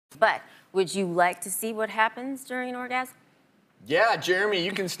But would you like to see what happens during an orgasm? Yeah, Jeremy,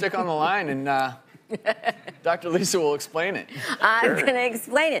 you can stick on the line and Dr. Lisa will explain it. I'm going to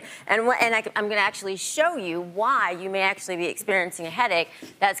explain it. And I'm going to actually show you why you may actually be experiencing a headache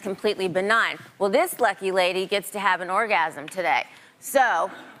that's completely benign. Well, this lucky lady gets to have an orgasm today.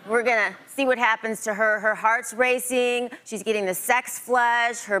 So we're going to see what happens to her. Her heart's racing. She's getting the sex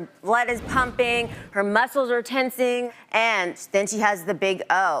flush. Her blood is pumping. Her muscles are tensing. And then she has the big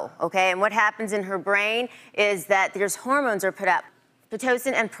O, okay? And what happens in her brain is that there's hormones are put up.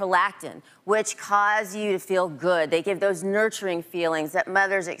 Pitocin and prolactin, which cause you to feel good. They give those nurturing feelings that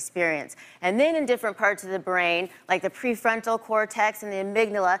mothers experience. And then in different parts of the brain, like the prefrontal cortex and the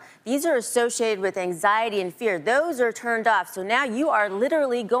amygdala, these are associated with anxiety and fear. Those are turned off. So now you are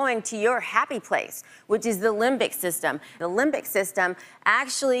literally going to your happy place, which is the limbic system. The limbic system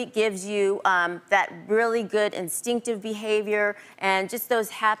actually gives you that really good instinctive behavior and just those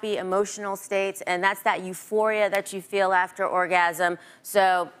happy emotional states. And that's that euphoria that you feel after orgasm.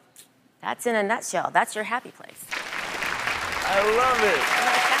 So that's in a nutshell. That's your happy place. I love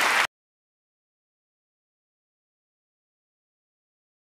it.